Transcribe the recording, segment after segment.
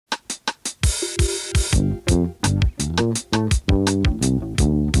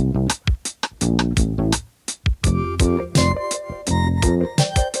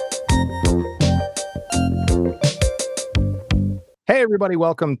everybody.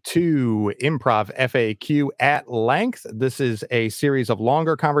 Welcome to Improv FAQ at Length. This is a series of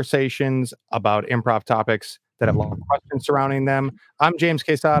longer conversations about improv topics that have a lot of questions surrounding them. I'm James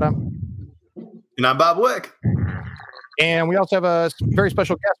Quesada. And I'm Bob Wick. And we also have a very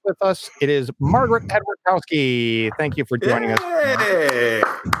special guest with us. It is Margaret Edwartowski. Thank you for joining us.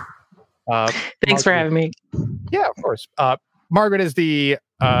 Thanks for having me. Yeah, of course. Margaret is a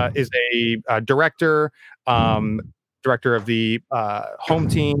director, director of the home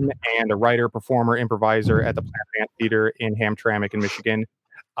team, and a writer, performer, improviser at the Plant Ant Theater in Hamtramck in Michigan.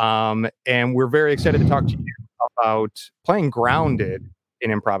 And we're very excited to talk to you about playing grounded in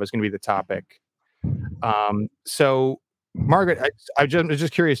improv is going to be the topic. So, Margaret, I was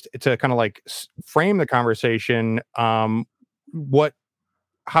just curious to kind of like frame the conversation. How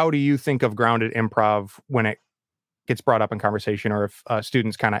do you think of grounded improv when it gets brought up in conversation, or if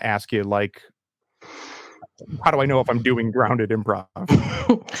students kind of ask you, like, how do I know if I'm doing grounded improv?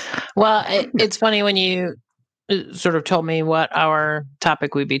 Well, it's funny when you sort of told me what our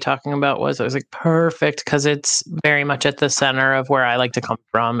topic we'd be talking about was. I was like, perfect, because it's very much at the center of where I like to come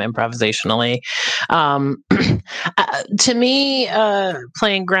from improvisationally. To me,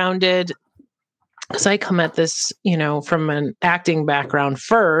 playing grounded, as I come at this, from an acting background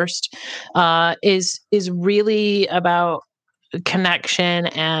first, is really about connection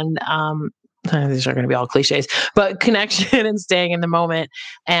and these are going to be all cliches, but connection and staying in the moment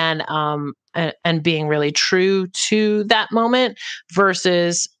and being really true to that moment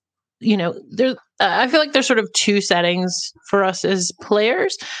versus, I feel like there's sort of two settings for us as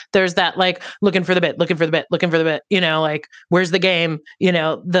players. There's that, like, looking for the bit, like, where's the game,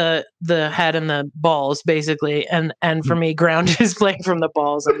 the head and the balls basically. And for me, grounded is playing from the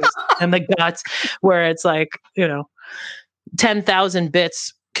balls and the guts, where it's like, 10,000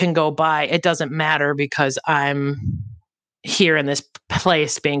 bits can go by. It doesn't matter because I'm here in this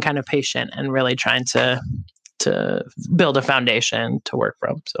place being kind of patient and really trying to build a foundation to work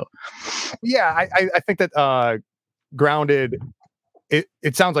from. So yeah, I think that grounded,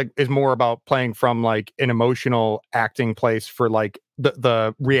 it sounds like is more about playing from like an emotional acting place for like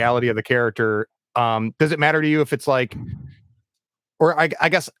the reality of the character. Does it matter to you if it's like, or I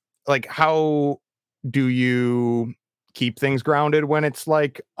guess, like, how do you keep things grounded when it's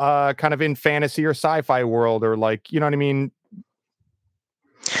like kind of in fantasy or sci-fi world, or like, you know what I mean?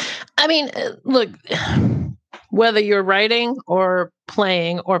 I mean, look, whether you're writing or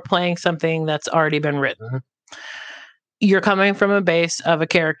playing something that's already been written, you're coming from a base of a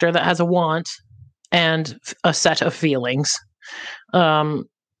character that has a want and a set of feelings. And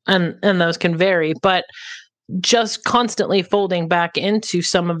those can vary, but just constantly folding back into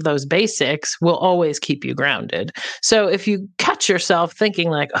some of those basics will always keep you grounded. So if you catch yourself thinking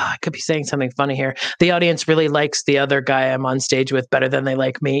like, oh, I could be saying something funny here, the audience really likes the other guy I'm on stage with better than they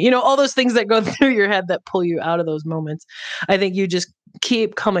like me, all those things that go through your head that pull you out of those moments, I think you just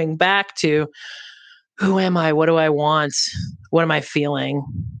keep coming back to, who am I? What do I want? What am I feeling?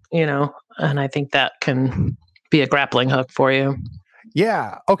 And I think that can be a grappling hook for you.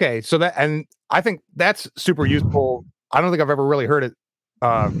 Yeah. Okay. So and I think that's super useful. I don't think I've ever really heard it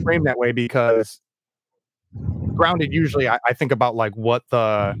framed that way, because grounded, usually I think about like what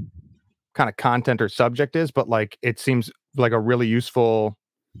the kind of content or subject is, but like it seems like a really useful,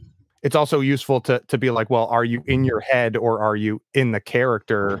 it's also useful to be like, well, are you in your head or are you in the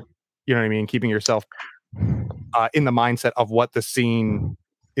character? You know what I mean? Keeping yourself in the mindset of what the scene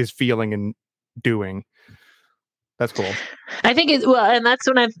is feeling and doing. That's cool. I think and that's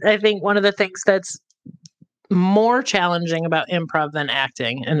when I think one of the things that's more challenging about improv than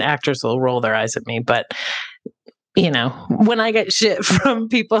acting, and actors will roll their eyes at me, but when I get shit from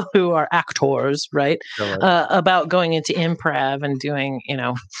people who are actors, right, about going into improv and doing,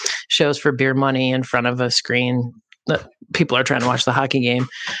 shows for beer money in front of a screen that people are trying to watch the hockey game.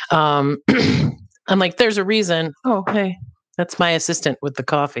 I'm like, there's a reason. Oh, hey, that's my assistant with the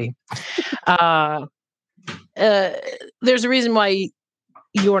coffee. There's a reason why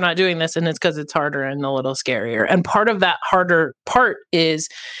you're not doing this, and it's because it's harder and a little scarier. And part of that harder part is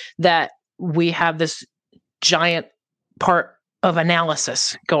that we have this giant part of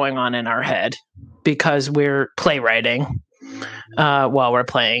analysis going on in our head because we're playwriting while we're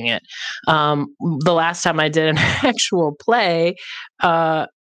playing it. The last time I did an actual play, and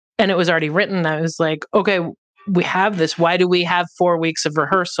it was already written, I was like, okay, we have this. Why do we have 4 weeks of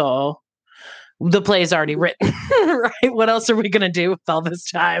rehearsal? The play is already written, right? What else are we going to do with all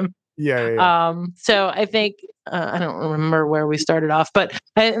this time? Yeah. So I think, I don't remember where we started off, but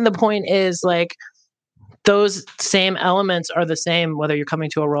the point is, like, those same elements are the same whether you're coming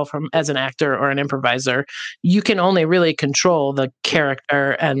to a role as an actor or an improviser. You can only really control the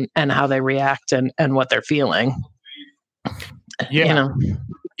character and how they react and what they're feeling. Yeah.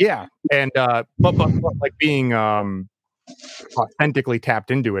 Yeah. And but like being authentically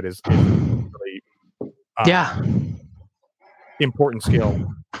tapped into it is really important skill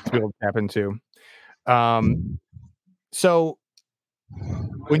to be able to tap into. So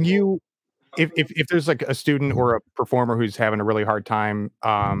when you if there's like a student or a performer who's having a really hard time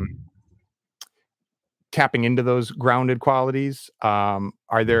tapping into those grounded qualities, are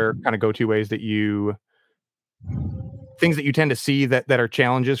there kind of go-to ways that things that you tend to see that are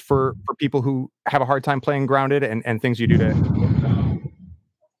challenges for people who have a hard time playing grounded, and things you do to?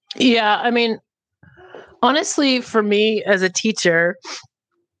 Yeah, I mean, honestly, for me as a teacher,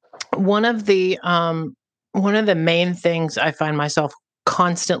 one of the main things I find myself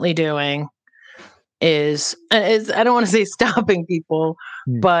constantly doing is I don't want to say stopping people,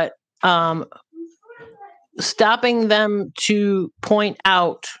 but stopping them to point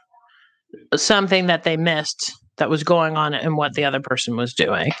out something that they missed that was going on and what the other person was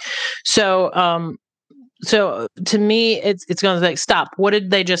doing. So to me, it's going to be like, stop. What did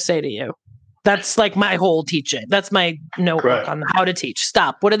they just say to you? That's like my whole teaching. That's my notebook on how to teach.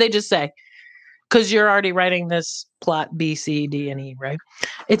 Stop. What did they just say? Because you're already writing this plot B, C, D, and E, right?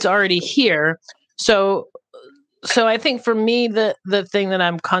 It's already here. So I think for me, the thing that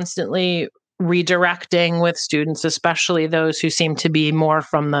I'm constantly redirecting with students, especially those who seem to be more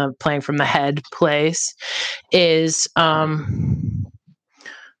playing from the head place, is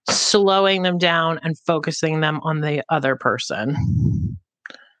slowing them down and focusing them on the other person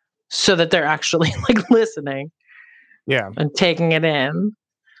so that they're actually like listening and taking it in,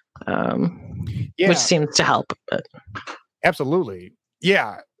 which seems to help. But. Absolutely.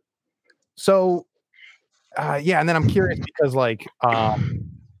 Yeah. So and then I'm curious because like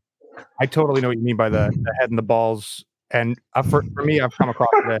I totally know what you mean by the head and the balls, and for me, I've come across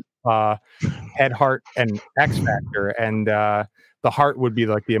that head, heart, and X factor, and the heart would be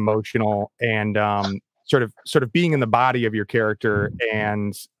like the emotional and sort of being in the body of your character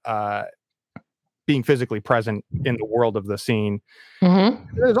and being physically present in the world of the scene.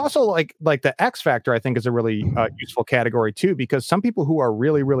 Mm-hmm. There's also like the X factor, I think, is a really useful category too, because some people who are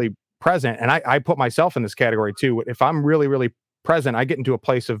really, really present, and I put myself in this category too. If I'm really, really present, I get into a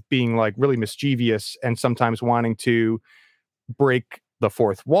place of being like really mischievous and sometimes wanting to break the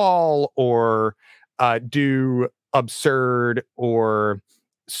fourth wall or do absurd or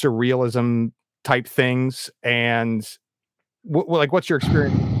surrealism type things. And what's your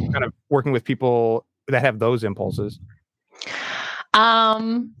experience kind of working with people that have those impulses?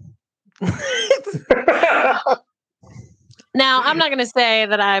 Now, I'm not going to say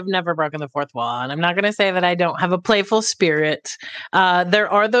that I've never broken the fourth wall, and I'm not going to say that I don't have a playful spirit. There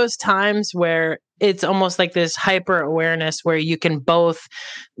are those times where it's almost like this hyper awareness where you can both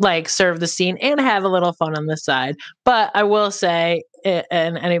like serve the scene and have a little fun on the side. But I will say,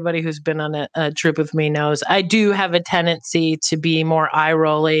 and anybody who's been on a troupe with me knows, I do have a tendency to be more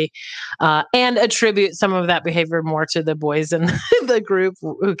eye-rolly and attribute some of that behavior more to the boys in the group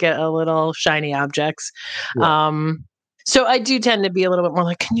who get a little shiny objects. Yeah. So I do tend to be a little bit more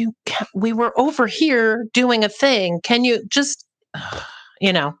like, we were over here doing a thing. Can you just,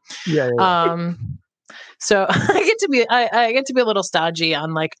 Yeah. So I get to be a little stodgy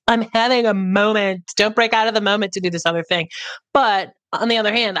on like, I'm having a moment. Don't break out of the moment to do this other thing. But on the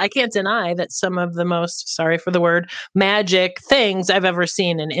other hand, I can't deny that some of the most, sorry for the word, magic things I've ever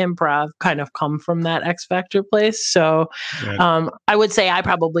seen in improv kind of come from that X Factor place. So I would say I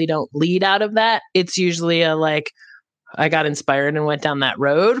probably don't lead out of that. It's usually a like, I got inspired and went down that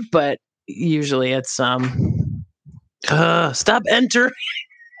road, but usually it's stop entering.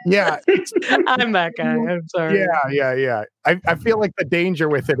 Yeah, I'm that guy. I'm sorry. Yeah. I feel like the danger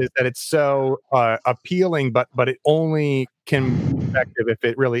with it is that it's so appealing, but it only can be effective if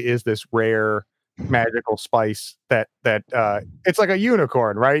it really is this rare magical spice that it's like a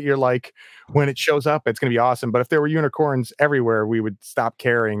unicorn, right? You're like, when it shows up, it's gonna be awesome. But if there were unicorns everywhere, we would stop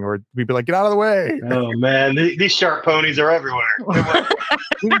caring, or we'd be like, get out of the way. Oh man, these sharp ponies are everywhere.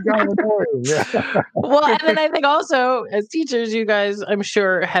 Well, and then I think also as teachers, you guys, I'm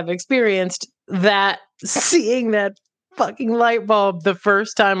sure, have experienced that, seeing that fucking light bulb the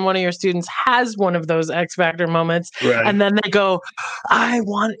first time one of your students has one of those X Factor moments, right. And then they go,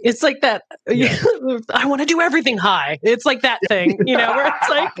 it's like that, I want to do everything high. It's like that thing, where it's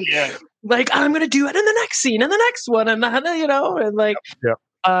like, like, I'm going to do it in the next scene and the next one, and and like,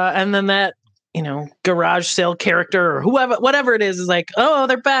 and then that garage sale character or whatever it is like, oh,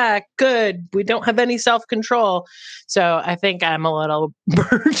 they're back. Good. We don't have any self-control. So I think I'm a little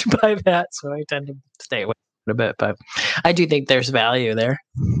burned by that. So I tend to stay away a bit, but I do think there's value there.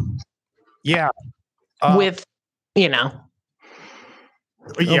 Yeah. With,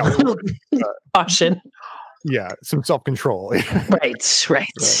 caution. Yeah. Some self-control. Right.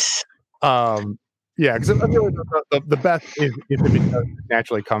 Yeah, because I feel like the best is if it does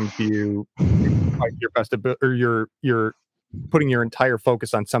naturally come to you, like your best ability, or you're putting your entire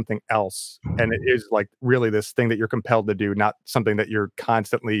focus on something else, and it is like really this thing that you're compelled to do, not something that you're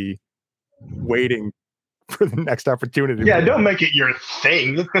constantly waiting for the next opportunity. Yeah, don't make it your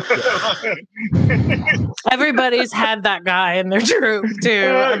thing. Everybody's had that guy in their troop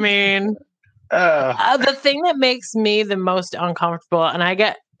too. I mean, the thing that makes me the most uncomfortable, and I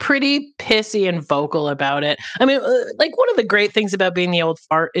get pretty pissy and vocal about it. I mean, like one of the great things about being the old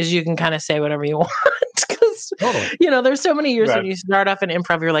fart is you can kind of say whatever you want because, there's so many years when you start off in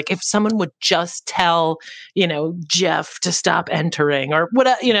improv, you're like, if someone would just tell, Jeff to stop entering or what,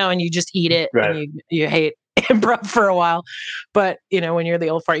 and you just eat it and you hate improv for a while. But, when you're the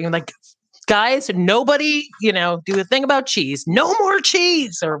old fart, you're like, guys, nobody, do a thing about cheese, no more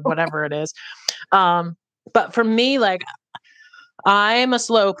cheese or whatever it is. But for me, like, I'm a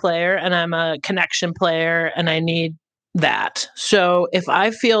slow player and I'm a connection player and I need that. So if I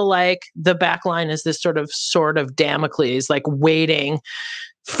feel like the back line is this sort of Damocles, like waiting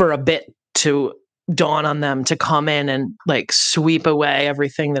for a bit to dawn on them to come in and like sweep away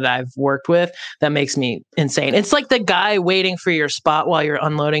everything that I've worked with, that makes me insane. It's like the guy waiting for your spot while you're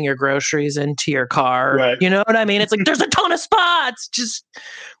unloading your groceries into your car. Right. You know what I mean? It's like, there's a ton of spots. Just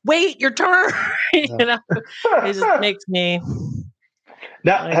wait your turn. It just makes me...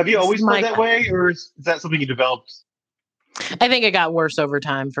 Now, have you always played that way, or is that something you developed? I think it got worse over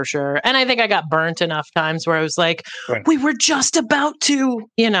time for sure. And I think I got burnt enough times where I was like, we were just about to,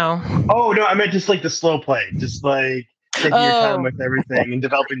 Oh, no, I meant just like the slow play. Just like taking your time with everything and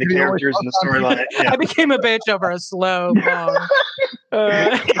developing the characters and the storyline. Yeah. I became a bitch over a slow bong.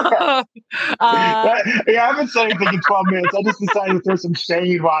 I haven't said anything in 12 minutes. I just decided to throw some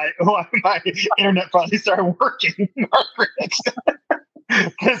shade why my internet finally started working.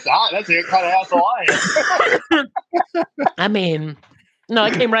 Because that's the kind of asshole I am. I mean, no,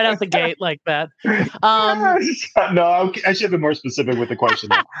 I came right out the gate like that. No, I should have been more specific with the question.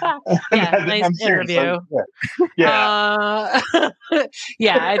 Nice interview. Yeah.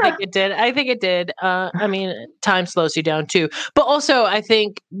 Yeah, I think it did. I mean, time slows you down too. But also, I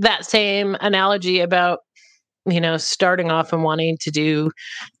think that same analogy about, starting off and wanting to do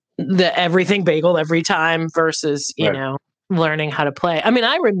the everything bagel every time versus, learning how to play. I mean,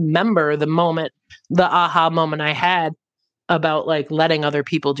 I remember the aha moment I had about like letting other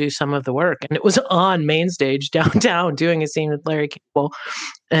people do some of the work. And it was on main stage downtown doing a scene with Larry Campbell.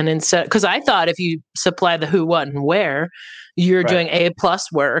 And instead, because I thought if you supply the who, what, and where, you're doing A+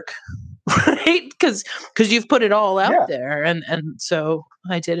 work, right? Because you've put it all out there. And so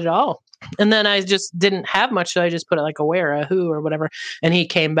I did it all. And then I just didn't have much. So I just put it like a where, a who, or whatever. And he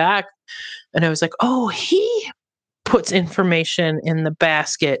came back and I was like, oh, he puts information in the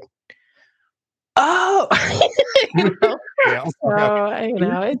basket. Oh, it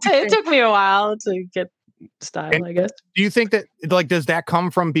took me a while to get style, I guess. Do you think that, like, does that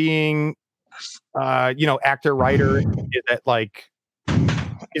come from being, actor, writer? Is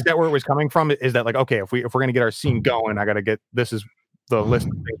that where it was coming from? Is that like, okay, if we're going to get our scene going, this is the list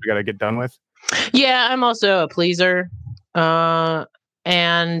of things we got to get done with? Yeah, I'm also a pleaser. And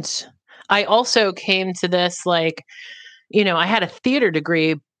I also came to this, like, I had a theater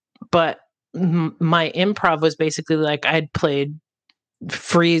degree, but my improv was basically like I'd played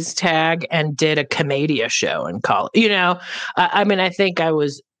freeze tag and did a commedia show in college. I mean, I think I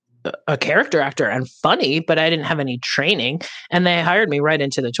was a character actor and funny, but I didn't have any training, and they hired me right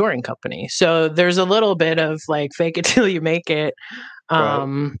into the touring company. So there's a little bit of like fake it till you make it.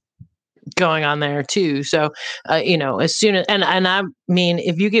 Going on there too. So, as soon as, and I mean,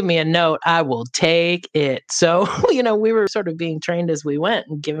 if you give me a note, I will take it. So, we were sort of being trained as we went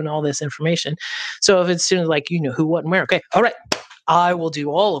and given all this information. So if it's soon as like, who, what, and where, okay, all right, I will do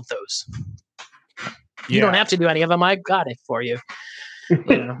all of those. You don't have to do any of them. I got it for you.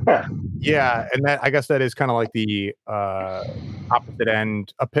 Yeah. And I guess that is kind of like the opposite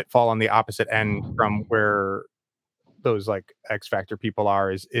end, a pitfall on the opposite end from where those like X Factor people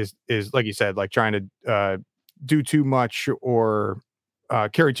are is like you said, like trying to do too much or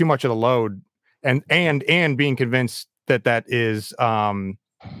carry too much of the load and being convinced that is the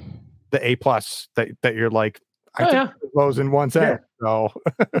A+ that you're like, I think those in one set. So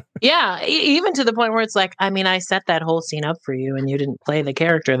Yeah, even to the point where it's like, I mean, I set that whole scene up for you and you didn't play the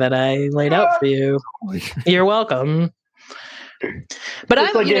character that I laid out for you. You're welcome. But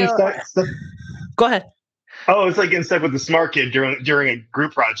it's like getting stuck. Go ahead. Oh, it's like getting stuck with the smart kid during a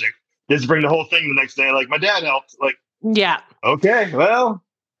group project. Just bring the whole thing the next day. Like, my dad helped. Like, yeah. Okay, well.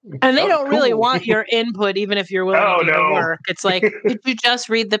 And they don't really want your input, even if you're willing to do the work. It's like, did you just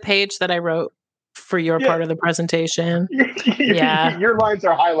read the page that I wrote for your part of the presentation? Yeah. Your lines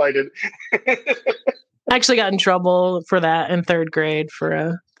are highlighted. I actually got in trouble for that in 3rd grade for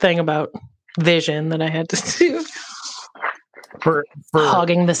a thing about vision that I had to do. For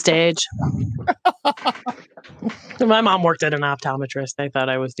hogging the stage. My mom worked at an optometrist. I thought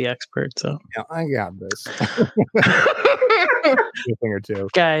I was the expert, so yeah, I got this. A thing or two,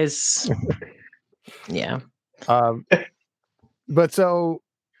 guys. Yeah. But so,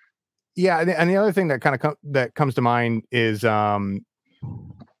 yeah, and the other thing that kind of that comes to mind is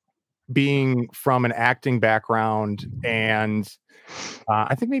being from an acting background, and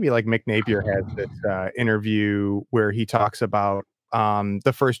I think maybe like Mick Napier has this interview where he talks about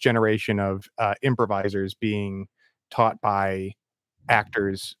the first generation of improvisers being taught by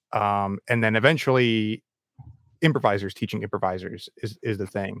actors, and then eventually improvisers teaching improvisers is the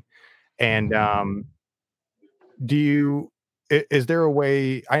thing. And is there a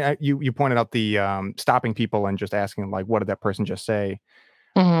way? You pointed out the stopping people and just asking like, what did that person just say?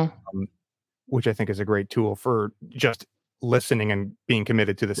 Mm-hmm. Which I think is a great tool for just listening and being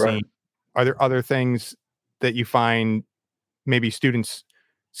committed to the scene. Are there other things that you find maybe students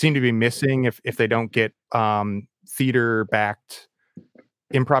seem to be missing if they don't get theater backed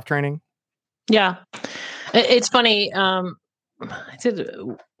improv training? Yeah, it's funny. I did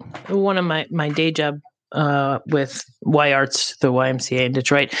one of my day job with Y Arts, the YMCA in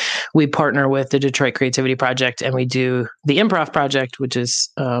Detroit. We partner with the Detroit Creativity Project, and we do the Improv Project, which is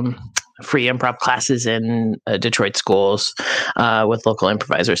free improv classes in Detroit schools with local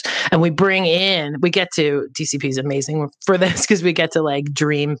improvisers. And we get to, DCP is amazing for this because we get to like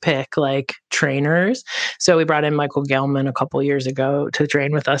dream pick like trainers. So we brought in Michael Gelman a couple years ago to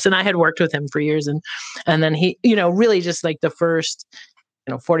train with us. And I had worked with him for years. And then he, really just like the first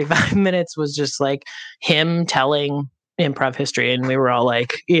 45 minutes was just like him telling improv history. And we were all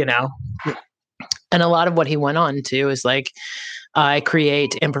like, and a lot of what he went on to is like, I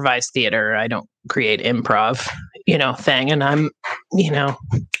create improvised theater. I don't create improv, thing. And I'm,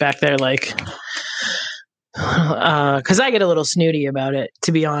 back there like, cause I get a little snooty about it,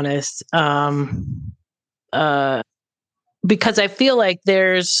 to be honest. Because I feel like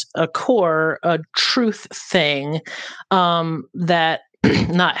there's a truth thing, that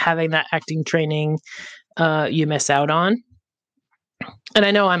not having that acting training, you miss out on. And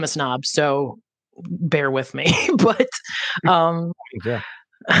I know I'm a snob, so bear with me, but yeah.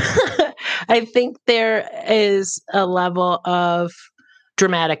 I think there is a level of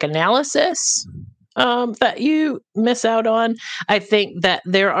dramatic analysis that you miss out on. I think that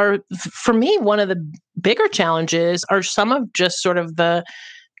there are, for me, one of the bigger challenges are some of just sort of the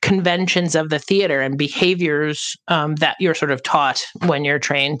conventions of the theater and behaviors that you're sort of taught when you're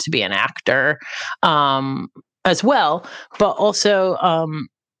trained to be an actor as well, but also,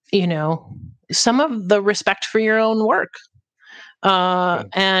 some of the respect for your own work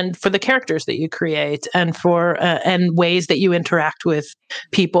and for the characters that you create and for and ways that you interact with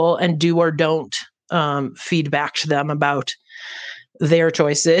people and do or don't feedback to them about their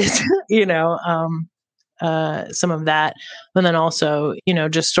choices, some of that. And then also,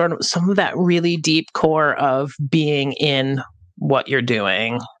 just sort of some of that really deep core of being in what you're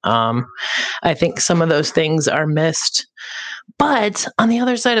doing. I think some of those things are missed. But on the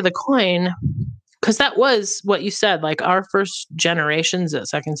other side of the coin, because that was what you said, like our first generations at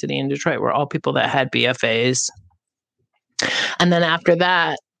Second City in Detroit were all people that had BFAs. And then after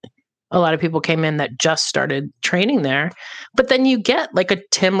that, a lot of people came in that just started training there. But then you get like a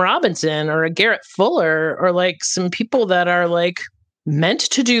Tim Robinson or a Garrett Fuller or like some people that are like meant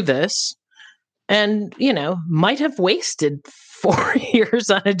to do this and, might have wasted 4 years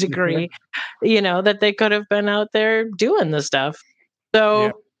on a degree, that they could have been out there doing the stuff. So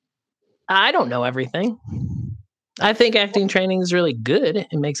yeah. I don't know everything. I think acting training is really good. It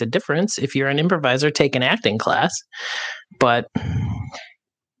makes a difference if you're an improviser, take an acting class. But,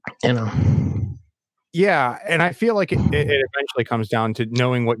 Yeah, and I feel like it eventually comes down to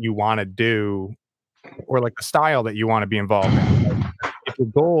knowing what you want to do or like the style that you want to be involved in. If your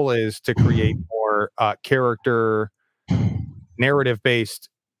goal is to create more character, narrative-based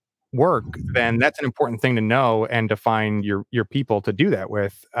work, then that's an important thing to know and to find your people to do that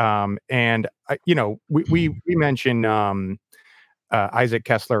with. And we mentioned Isaac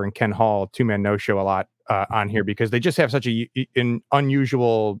Kessler and Ken Hall, Two Men No Show, a lot on here because they just have such an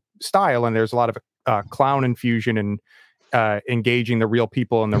unusual style, and there's a lot of clown infusion and engaging the real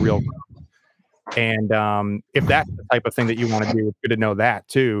people in the real world. And if that's the type of thing that you want to do, it's good to know that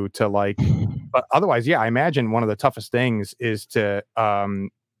too. But otherwise, yeah, I imagine one of the toughest things is to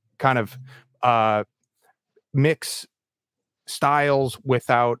kind of mix styles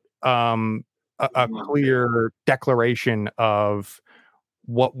without a clear declaration of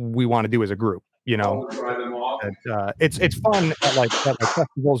what we want to do as a group. It's fun at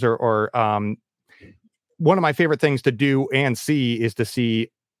festivals or one of my favorite things to do and see is to see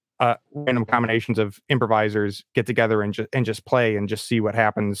random combinations of improvisers get together and just play and just see what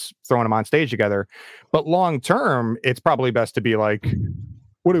happens throwing them on stage together. But long term, it's probably best to be like,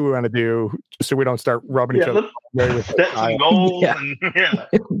 what do we want to do just so we don't start rubbing each other with set some goals.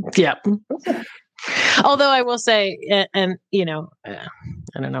 Yeah. Although I will say, and I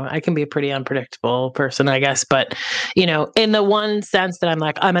don't know, I can be a pretty unpredictable person, I guess, but in the one sense that I'm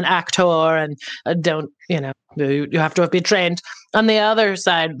like, I'm an actor and you have to be trained. On the other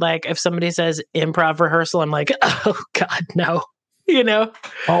side, like if somebody says improv rehearsal, I'm like, oh God, no.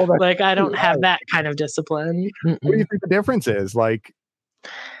 Like I don't have that kind of discipline. What do you think the difference is? Like,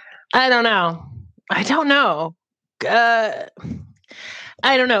 I don't know. I don't know, because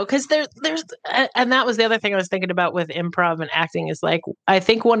there's, and that was the other thing I was thinking about with improv and acting is like, I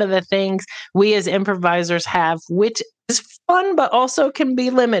think one of the things we as improvisers have, which is fun, but also can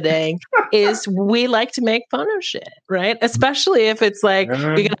be limiting, is we like to make fun of shit, right? Especially if it's like,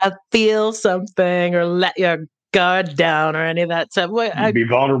 you're going to feel something or let your guard down or any of that stuff. Be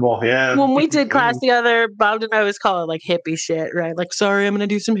vulnerable, yeah. When we did class together, Bob and I always call it like hippie shit, right? Like, sorry, I'm going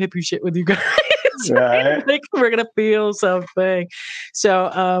to do some hippie shit with you guys. Right? Like we're going to feel something.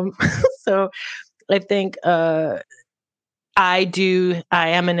 So, so I think I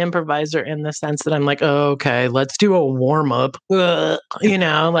am an improviser in the sense that I'm like, oh, okay, let's do a warm up, let's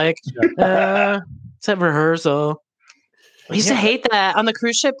have rehearsal. We used to hate that on the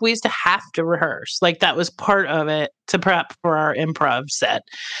cruise ship. We used to have to rehearse. Like that was part of it to prep for our improv set.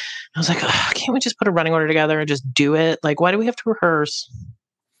 I was like, can't we just put a running order together and just do it? Like, why do we have to rehearse?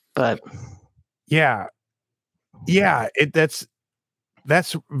 But yeah, that's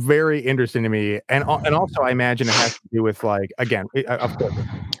very interesting to me. And also I imagine it has to do with like, again, of course, it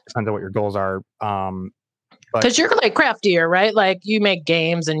depends on what your goals are. Because you're like craftier, right? Like you make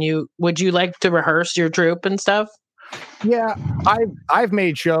games and would you like to rehearse your troupe and stuff? Yeah, I've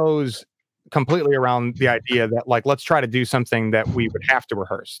made shows completely around the idea that like, let's try to do something that we would have to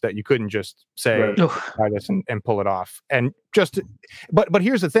rehearse, that you couldn't just say, try this and pull it off. And just, but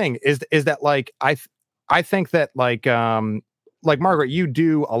here's the thing is that like, I think that like Margaret, you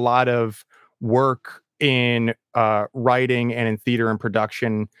do a lot of work in writing and in theater and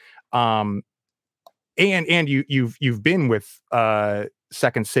production. And you've been with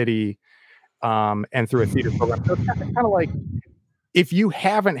Second City and through a theater program. So it's kind of like, if you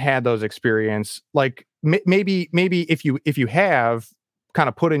haven't had those experience, like maybe if you have kind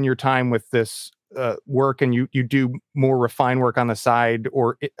of put in your time with this work and you do more refined work on the side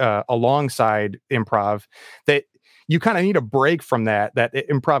or alongside improv, that you kind of need a break from that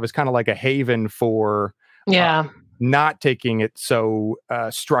improv is kind of like a haven for not taking it so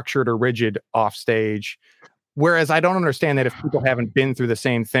structured or rigid off stage. Whereas I don't understand that if people haven't been through the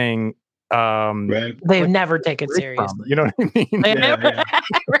same thing, they've never taken seriously. You know what I mean?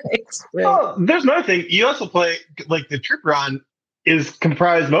 Right. Well, there's another thing. You also play, like the troupe you're on is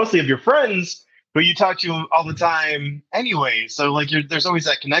comprised mostly of your friends who you talk to all the time anyway. So like there's always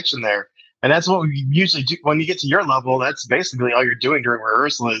that connection there. And that's what we usually do when you get to your level. That's basically all you're doing during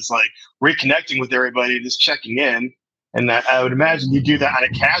rehearsal is like reconnecting with everybody, just checking in. And that I would imagine you do that on a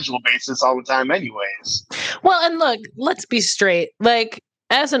casual basis all the time anyways. Well, and look, let's be straight. Like,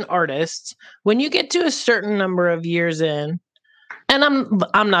 as an artist, when you get to a certain number of years in, and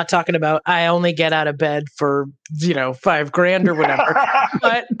I'm not talking about I only get out of bed for $5,000 or whatever,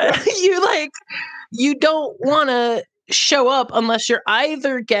 but you don't want to show up unless you're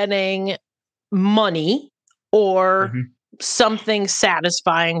either getting money or something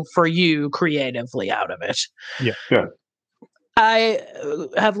satisfying for you creatively out of it. Yeah. I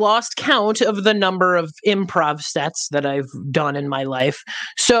have lost count of the number of improv sets that I've done in my life.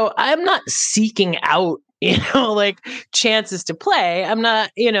 So I'm not seeking out, like chances to play. I'm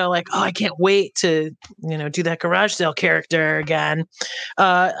not, like, oh, I can't wait to, do that garage sale character again.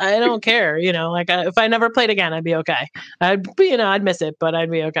 I don't care, like if I never played again, I'd be okay. I'd miss it, but I'd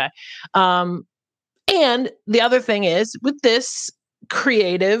be okay. And the other thing is with this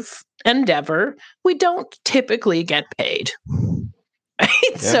creative endeavor, we don't typically get paid.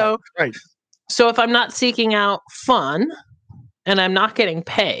 Right? Right. So if I'm not seeking out fun and I'm not getting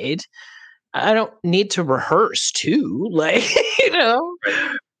paid, I don't need to rehearse too. Like,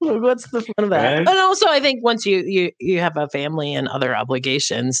 what's the fun of that? Right. And also, I think once you have a family and other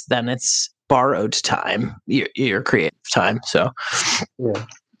obligations, then it's borrowed time, your creative time. So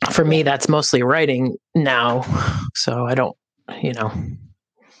for me, that's mostly writing now. So I don't,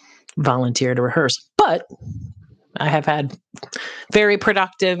 volunteer to rehearse, but I have had very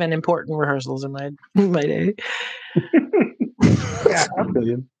productive and important rehearsals in my day. Yeah, I feel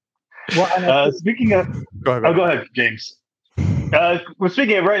you. Well, speaking of, go ahead, James. Well,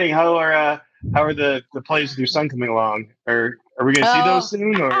 speaking of writing, how are the plays with your son coming along? Are we going to see those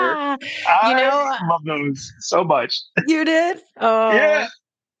soon? Or I love those so much. You did? Oh, yeah.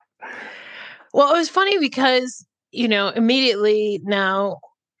 Well, it was funny because immediately now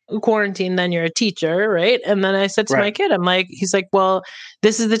quarantine, then you're a teacher, right? And then I said to my kid, he's like, well,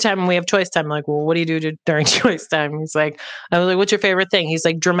 this is the time when we have choice time. I'm like, well, what do you do during choice time? He's like, I was like, what's your favorite thing? He's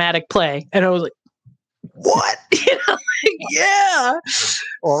like, dramatic play. And I was like, what? Yeah.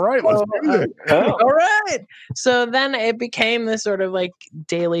 All right. Let's do it. All right. So then it became this sort of like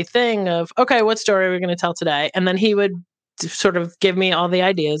daily thing of, okay, what story are we going to tell today? And then he would sort of give me all the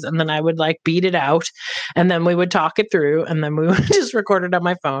ideas, and then I would like beat it out, and then we would talk it through, and then we would just record it on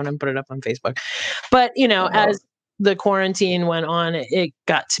my phone and put it up on Facebook. But as the quarantine went on, it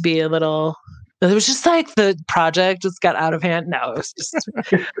got to be a little, it was just like the project just got out of hand. No, it was just it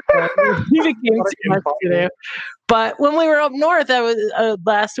became too much to do. But when we were up north, I was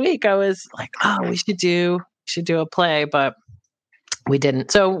last week, I was like, oh, we should do a play, but we didn't.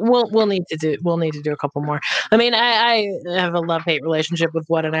 So we'll need to do a couple more. I mean, I have a love-hate relationship with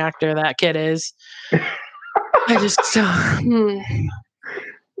what an actor that kid is. I just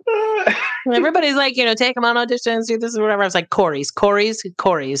everybody's like, take him on auditions, do this or whatever. I was like, Corey's,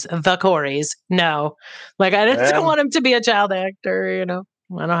 the Corey's. No. Like I just don't want him to be a child actor, I don't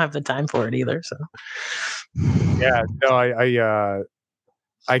have the time for it either. So yeah, no,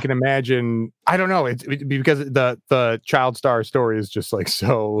 I can imagine. I don't know. It's because the child star story is just like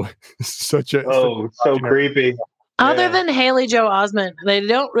so creepy. Other than Haley Joel Osment, they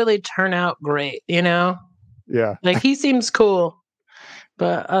don't really turn out great. Yeah. Like he seems cool,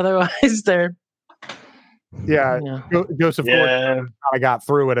 but otherwise they're. Yeah. Joseph Gordon I got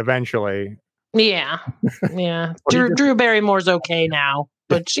through it eventually. Yeah. Yeah. Drew Barrymore's okay now,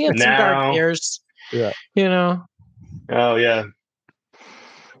 but she had some dark years. Yeah. Oh yeah.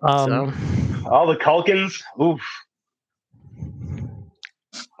 All the Culkins. Oof.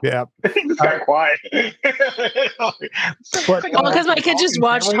 Yeah. It's got quiet. Because my kid just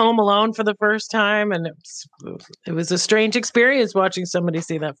watched Home Alone for the first time, and it was a strange experience watching somebody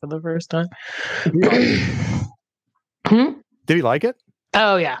see that for the first time. Did he like it?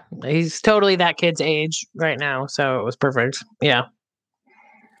 Oh yeah, he's totally that kid's age right now, so it was perfect. Yeah.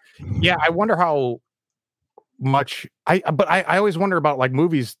 Yeah, I wonder how much I always wonder about like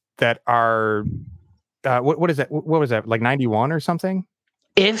movies that are what is that? What was that? Like 91 or something?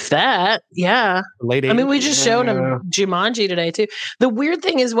 If that, yeah. Late 80s. I mean, we just showed him Jumanji today too. The weird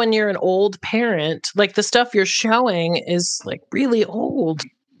thing is when you're an old parent, like the stuff you're showing is like really old.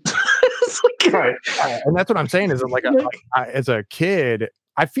 Right. And that's what I'm saying is like as a kid,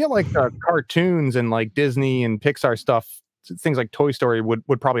 I feel like the cartoons and like Disney and Pixar stuff, things like Toy Story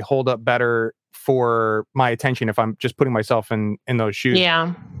would probably hold up better for my attention if I'm just putting myself in those shoes.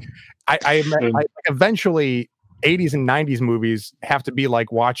 Yeah. I eventually 80s and 90s movies have to be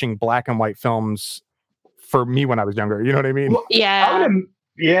like watching black and white films for me when I was younger. You know what I mean? Well,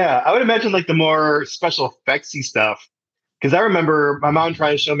 yeah. I would imagine like the more special effectsy stuff. Because I remember my mom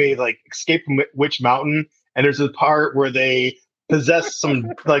trying to show me like Escape from Witch Mountain, and there's a part where they possess some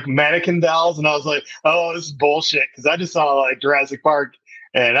like mannequin dolls, and I was like, "Oh, this is bullshit." Because I just saw like Jurassic Park,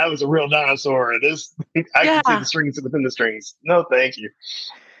 and that was a real dinosaur. This I can see the strings within the strings. No, thank you.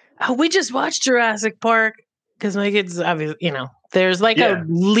 Oh, we just watched Jurassic Park because my kids, obviously, there's like a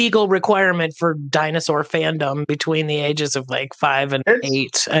legal requirement for dinosaur fandom between the ages of like 5 and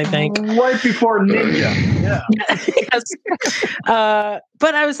 8, I think. Right before Ninja. Yeah. Yes.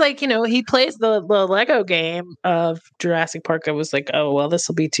 But I was like, he plays the Lego game of Jurassic Park. I was like, oh, well, this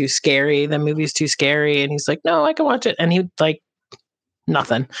will be too scary. The movie's too scary. And he's like, no, I can watch it. And he like,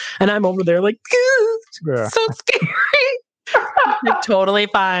 nothing. And I'm over there like, so scary. Like, totally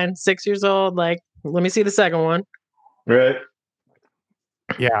fine. 6 years old. Like, let me see the second one. Right.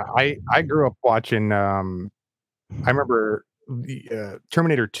 Yeah, I grew up watching. I remember the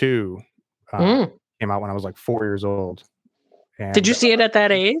Terminator 2 came out when I was like 4 years old. And, did you see it at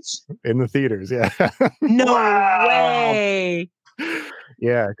that age? In the theaters, yeah. No way.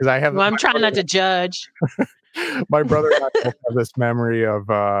 Yeah, because I have. Well, I'm trying not to judge. My brother and I both have this memory of.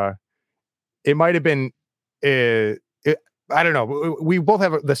 It might have been. I don't know. We both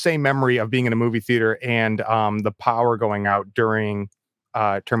have the same memory of being in a movie theater and the power going out during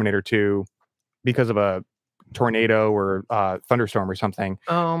Terminator 2 because of a tornado or thunderstorm or something.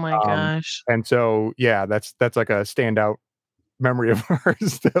 Oh my gosh. And so, yeah, that's like a standout memory of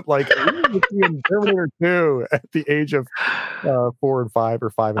ours that like we were seeing Terminator 2 at the age of 4 and 5 or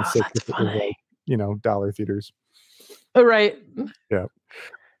 5 and 6. That's funny. Like, dollar theaters. Oh, right. Yeah.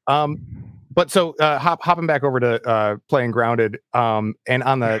 But so hopping back over to playing Grounded, and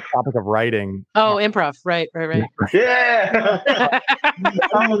on the topic of writing. Oh, improv. Right. Yeah.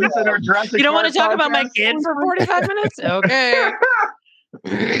 You don't want to talk about my kid for 45 minutes? Okay.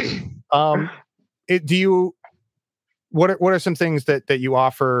 What are some things that you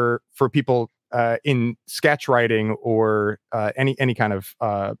offer for people in sketch writing or any kind of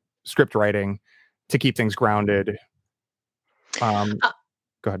script writing to keep things grounded? Go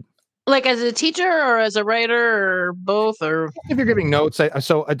ahead. Like as a teacher or as a writer or both, or if you're giving notes,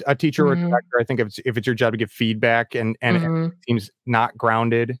 so a teacher or a director, I think if it's your job to give feedback and it seems not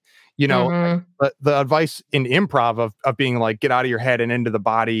grounded, the advice in improv of being like, get out of your head and into the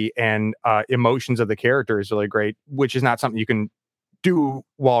body and emotions of the character is really great, which is not something you can do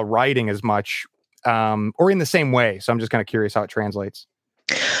while writing as much or in the same way. So I'm just kind of curious how it translates.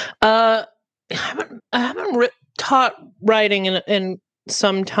 I haven't taught writing in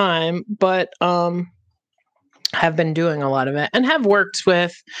some time, but have been doing a lot of it and have worked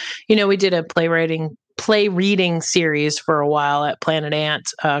with, we did a play reading series for a while at Planet Ant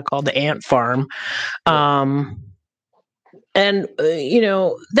called The Ant Farm. And,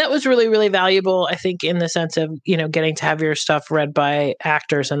 that was really, really valuable, I think, in the sense of, getting to have your stuff read by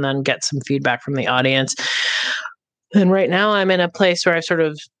actors and then get some feedback from the audience. And right now I'm in a place where I've sort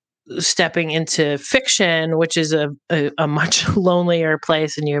of stepping into fiction, which is a much lonelier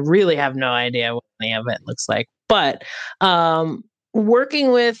place, and you really have no idea what any of it looks like. But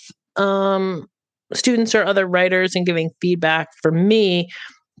working with students or other writers and giving feedback for me,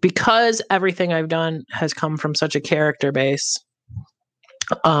 because everything I've done has come from such a character base,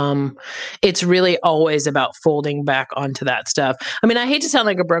 it's really always about folding back onto that stuff. I mean, I hate to sound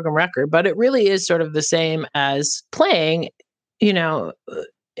like a broken record, but it really is sort of the same as playing, in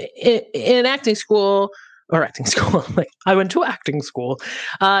acting school, like I went to acting school,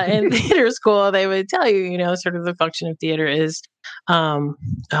 in theater school, they would tell you, sort of the function of theater is, oh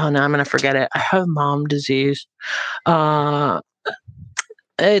no, I'm going to forget it. I have mom disease.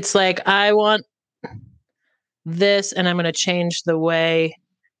 It's like, I want this and I'm going to change the way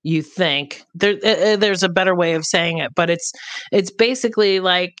you think. There's a better way of saying it, but it's basically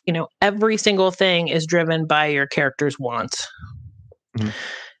like, every single thing is driven by your character's wants.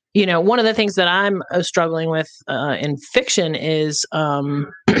 One of the things that I'm struggling with in fiction is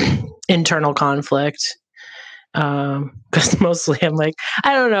internal conflict. Because mostly I'm like,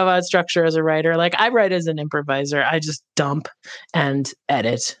 I don't know about structure as a writer. Like I write as an improviser. I just dump and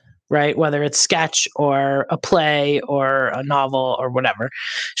edit, right? Whether it's sketch or a play or a novel or whatever.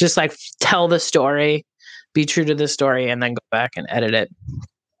 Just like tell the story, be true to the story, and then go back and edit it.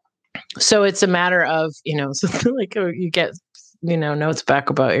 So it's a matter of, something like you get notes back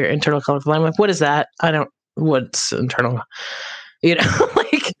about your internal conflict. I'm like, what is that? What's internal?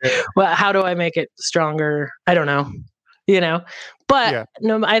 Well, how do I make it stronger? I don't know, but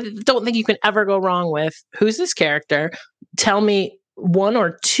no, I don't think you can ever go wrong with who's this character? Tell me one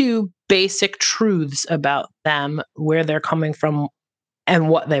or two basic truths about them, where they're coming from and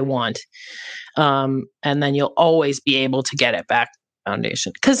what they want. And then you'll always be able to get it back to the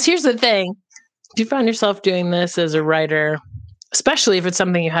foundation. Because here's the thing, if you find yourself doing this as a writer, especially if it's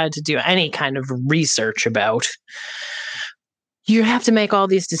something you had to do any kind of research about, you have to make all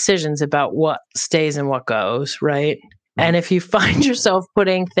these decisions about what stays and what goes, right? And if you find yourself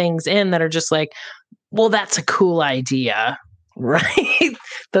putting things in that are just like, well, that's a cool idea, right?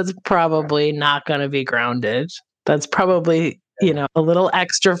 That's probably not going to be grounded. That's probably, a little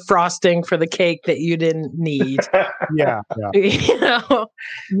extra frosting for the cake that you didn't need. Yeah. But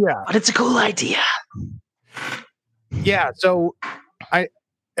it's a cool idea. Yeah. So I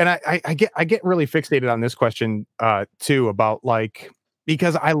get really fixated on this question too, about like,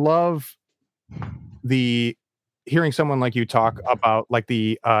 because I love hearing someone like you talk about like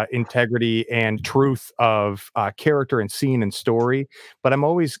the integrity and truth of character and scene and story. But I'm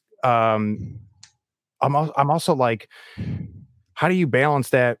always I'm also like, how do you balance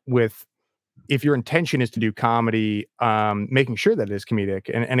that with, if your intention is to do comedy, making sure that it is comedic?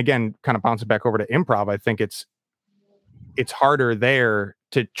 And again, kind of bouncing back over to improv, I think it's it's harder there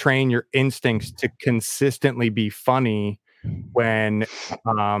to train your instincts to consistently be funny when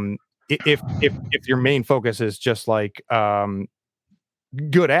if your main focus is just like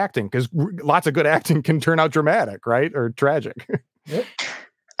good acting, because lots of good acting can turn out dramatic, right, or tragic.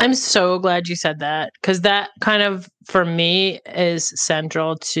 I'm so glad you said that, because that kind of, for me, is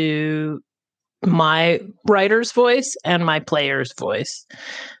central to my writer's voice and my player's voice,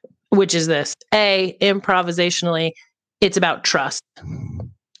 which is this. Improvisationally, it's about trust.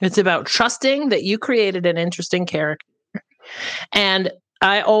 It's about trusting that you created an interesting character. And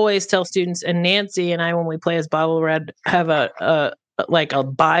I always tell students, and Nancy and I, when we play as Bottle Red, have a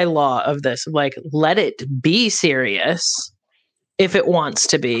bylaw of this, like, let it be serious if it wants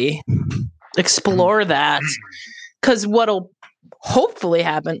to be. Explore that, because what'll hopefully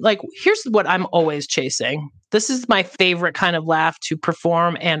happen, like, here's what I'm always chasing. This is my favorite kind of laugh to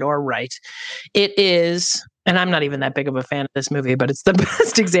perform and or write. It is, and I'm not even that big of a fan of this movie, but it's the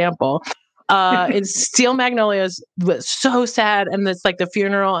best example. It's Steel Magnolias, was so sad, and it's like the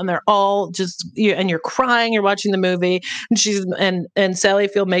funeral, and they're all just and you're crying, you're watching the movie, and and Sally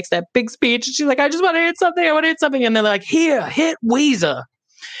Field makes that big speech, and she's like, I just want to hit something, I want to hit something, and they're like, here, hit Weezer.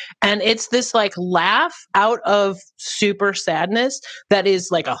 And it's this like laugh out of super sadness that is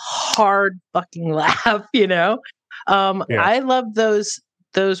like a hard fucking laugh, you know? I love those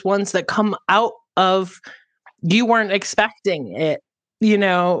ones that come out of you weren't expecting it, you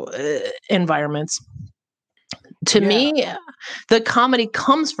know, environments. To me, the comedy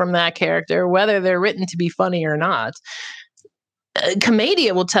comes from that character, whether they're written to be funny or not.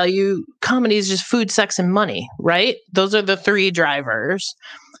 Commedia will tell you comedy is just food, sex, and money, right? Those are the three drivers.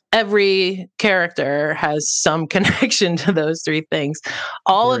 Every character has some connection to those three things.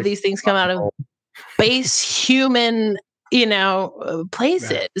 All of these things come out of base human, you know,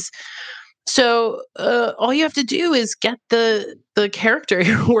 places. So all you have to do is get the character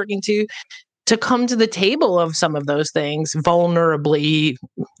you're working to come to the table of some of those things, vulnerability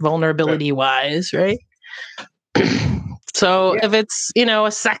wise, right? So if it's, you know,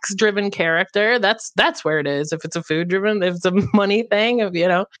 a sex driven character, that's where it is. If it's a food driven, if it's a money thing, if, you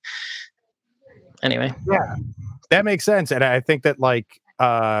know, anyway. Yeah, that makes sense. And I think that, like,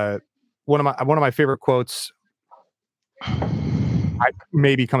 one of my favorite quotes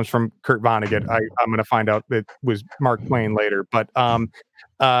maybe comes from Kurt Vonnegut. I'm going to find out it was Mark Twain later, but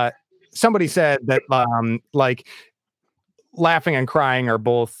somebody said that like laughing and crying are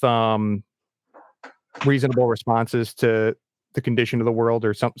both reasonable responses to the condition of the world,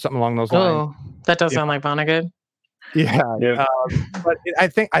 or something along those lines. Oh, that does sound like Vonnegut. Yeah. But I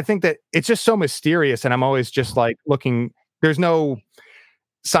think that it's just so mysterious, and I'm always just like looking. There's no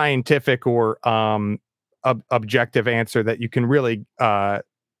scientific or objective answer that you can really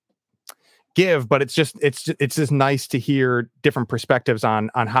give, but it's just nice to hear different perspectives on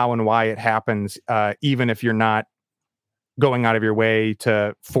how and why it happens, even if you're not going out of your way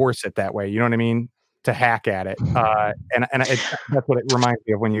to force it that way. You know what I mean? To hack at it. And that's what it reminds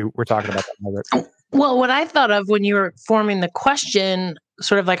me of when you were talking about that, Margaret. Well, what I thought of when you were forming the question,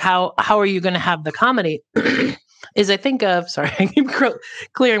 sort of like how are you going to have the comedy, is I think of, sorry, I keep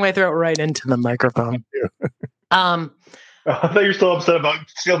clearing my throat right into the microphone. I thought you were still upset about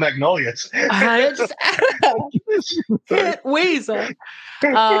Steel Magnolias. I just hit Weezer.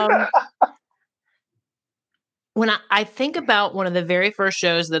 When I think about one of the very first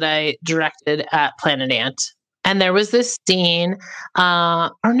shows that I directed at Planet Ant, and there was this scene,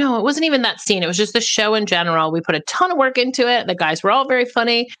 or no, it wasn't even that scene. It was just the show in general. We put a ton of work into it. The guys were all very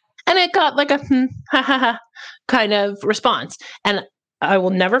funny, and it got like a ha ha ha kind of response. And I will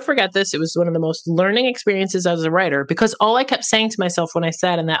never forget this. It was one of the most learning experiences as a writer, because all I kept saying to myself when I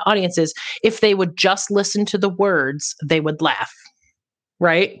sat in that audience is, if they would just listen to the words, they would laugh.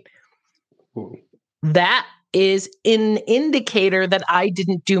 Right? Ooh. That is an indicator that I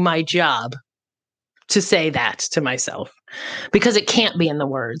didn't do my job to say that to myself, because it can't be in the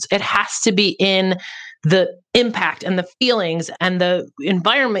words. It has to be in the impact and the feelings and the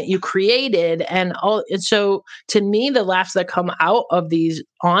environment you created and all. And so to me, the laughs that come out of these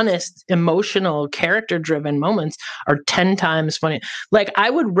honest, emotional, character-driven moments are 10 times funny. Like, I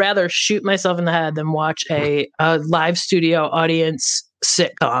would rather shoot myself in the head than watch a live studio audience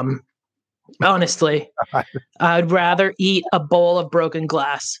sitcom. Honestly, I'd rather eat a bowl of broken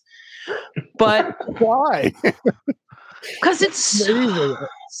glass. But why? Because it's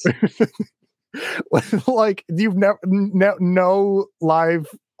like, you've never no live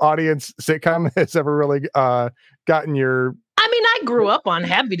audience sitcom has ever really gotten your. I mean, I grew up on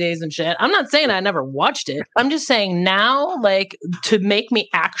Happy Days and shit. I'm not saying I never watched it. I'm just saying now, like, to make me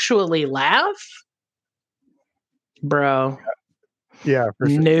actually laugh, bro. Yeah, for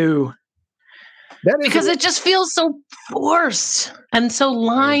sure. No. That is Because it just feels so forced and so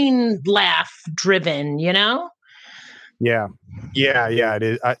line laugh driven, you know? Yeah. It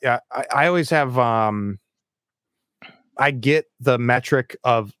is. I always have. I get the metric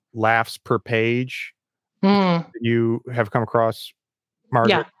of laughs per page. You have come across,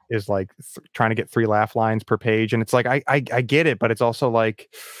 Margaret, is like trying to get 3 laugh lines per page, and it's like I get it, but it's also like,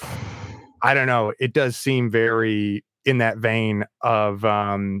 I don't know. It does seem very in that vein of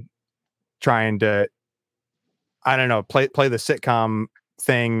trying to, I don't know, play the sitcom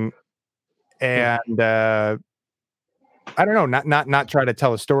thing, and I don't know, not try to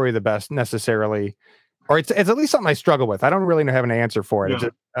tell a story the best necessarily, or it's at least something I struggle with. I don't really have an answer for it. It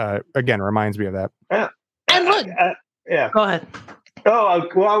just again reminds me of that. And look, go ahead. Oh,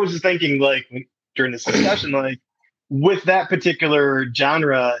 well, I was just thinking, like, during this discussion, like, with that particular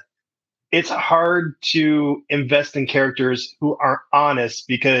genre, it's hard to invest in characters who aren't honest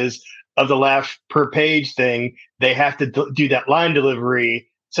because of the laugh per page thing. They have to do that line delivery,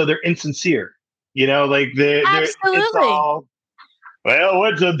 so they're insincere. You know, like it's all, well,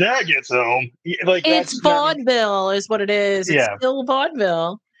 wait till Dad gets home. Like, it's vaudeville, is what it is. It's still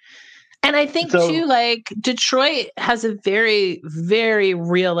vaudeville. And I think too, like, Detroit has a very, very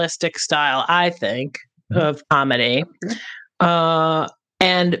realistic style, I think, of comedy.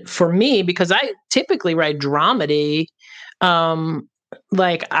 And for me, because I typically write dramedy,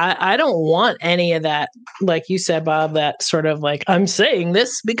 like I don't want any of that, like you said, Bob, that sort of like, I'm saying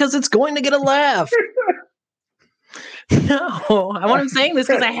this because it's going to get a laugh. No, I'm saying this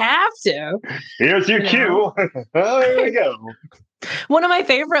because I have to. Here's your cue. Oh, here we go. One of my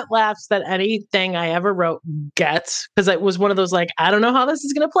favorite laughs that anything I ever wrote gets, because it was one of those, like, I don't know how this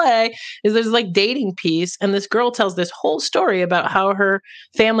is going to play, is there's like dating piece, and this girl tells this whole story about how her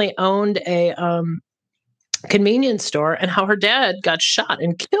family owned a convenience store and how her dad got shot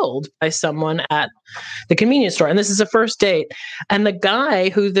and killed by someone at the convenience store. And this is a first date. And the guy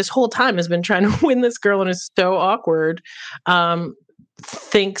who this whole time has been trying to win this girl and is so awkward,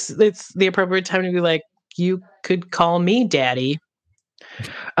 thinks it's the appropriate time to be like, you could call me daddy.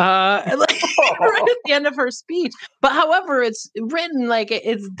 Right at the end of her speech. But however, it's written, like,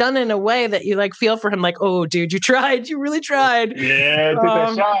 it's done in a way that you like feel for him, like, oh dude, you really tried. Yeah, took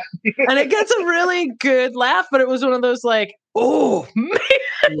that shot. And it gets a really good laugh, but it was one of those like, oh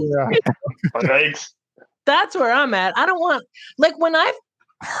man. Thanks. That's where I'm at. I don't want, like, when I've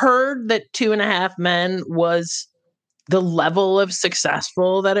heard that 2.5 Men was the level of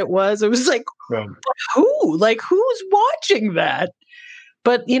successful that it was like, who? Like, who's watching that?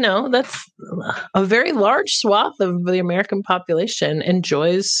 But, you know, that's a very large swath of the American population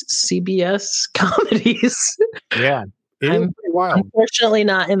enjoys CBS comedies. Yeah. It is pretty wild. Unfortunately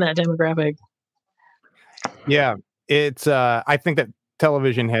not in that demographic. Yeah. It's I think that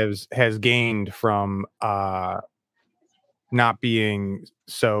television has gained from not being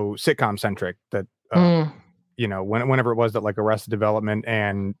so sitcom centric, that you know, whenever it was that, like, Arrested Development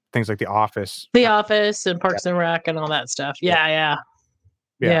and things like The Office and Parks and Rec and all that stuff. Yeah.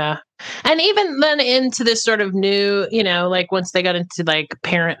 And even then into this sort of new, you know, like once they got into like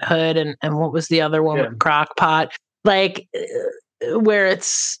Parenthood and what was the other one, Crockpot, like where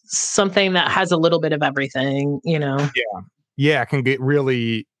it's something that has a little bit of everything, you know. It can get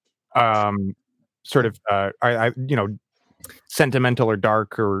really sort of you know, sentimental or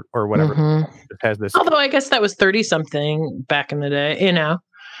dark or whatever. It has this, although I guess that was 30 something back in the day, you know.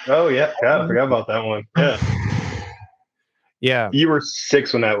 Oh yeah, I forgot about that one. Yeah. You were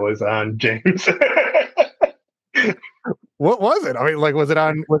 6 when that was on, James. What was it? I mean, like, was it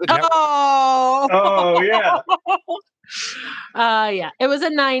Oh yeah. Yeah, it was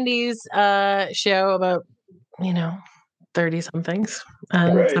a 90s show about, you know, 30 somethings,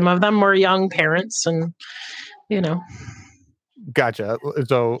 and some of them were young parents, and, you know. Gotcha.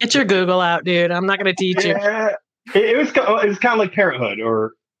 So get your Google out, dude. I'm not going to teach you. It was kind of like Parenthood,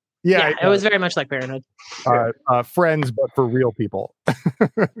 or it was very much like Parenthood. Friends, but for real people.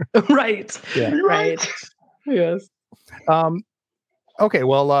 Right. Yeah. Right. Yes. Okay.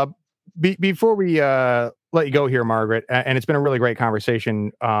 Well, before we let you go here, Margaret, and it's been a really great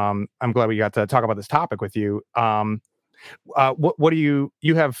conversation. I'm glad we got to talk about this topic with you. What do you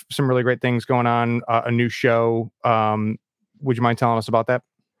have some really great things going on? A new show. Would you mind telling us about that?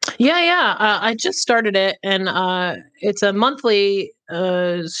 Yeah. I just started it, and it's a monthly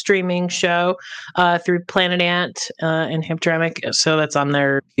streaming show through Planet Ant and Hamtramck. So that's on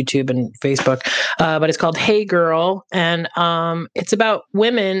their YouTube and Facebook. But it's called Hey Girl, and it's about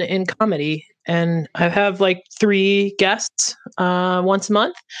women in comedy. And I have like 3 guests once a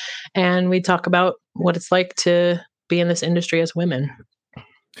month, and we talk about what it's like to be in this industry as women.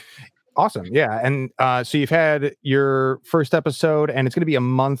 Awesome. Yeah. And so you've had your first episode, and it's going to be a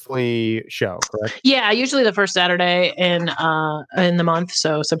monthly show, correct? Yeah, usually the first Saturday in the month.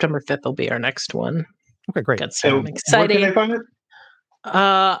 So September 5th will be our next one. Okay, great. So I'm excited. where can I find it?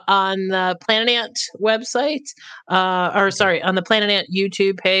 On the Planet Ant website, on the Planet Ant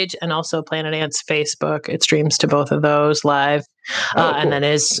YouTube page, and also Planet Ant's Facebook. It streams to both of those live, Cool. and then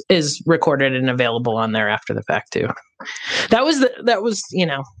is recorded and available on there after the fact too. That was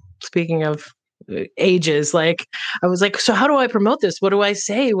speaking of ages, like I was like, so how do I promote this? What do I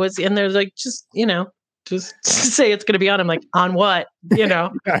say? And there's like, just say it's going to be on. I'm like, on what? Yeah.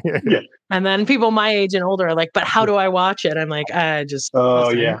 And then people my age and older are like, but how do I watch it? I'm like, I'll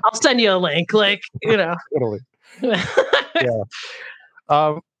send you a link. Like, Totally. Yeah.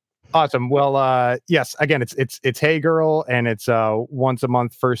 Awesome. Well, yes, again, it's Hey Girl, and it's once a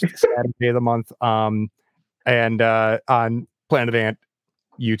month, first Saturday of the month. And on Planet Ant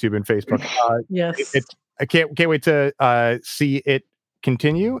YouTube and Facebook. Yes. I can't wait to see it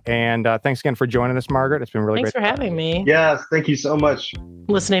continue. And thanks again for joining us, Margaret. It's been really Thanks great. for having me. Yes, thank you so much.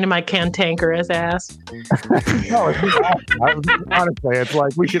 Listening to my cantankerous ass. No, honestly, it's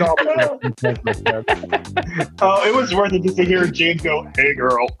like we should all be Oh, it was worth it just to hear James go, "Hey,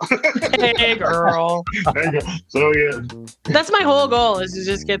 girl." Hey, girl. Hey, girl. So yeah, That's my whole goal, is to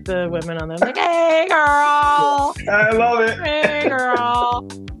just get the women on there. Like, hey, girl. I love it. Hey, girl.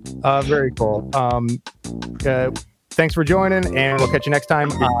 Very cool. Thanks for joining, and we'll catch you next time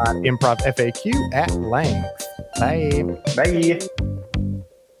on Improv FAQ at Length. Bye. Bye.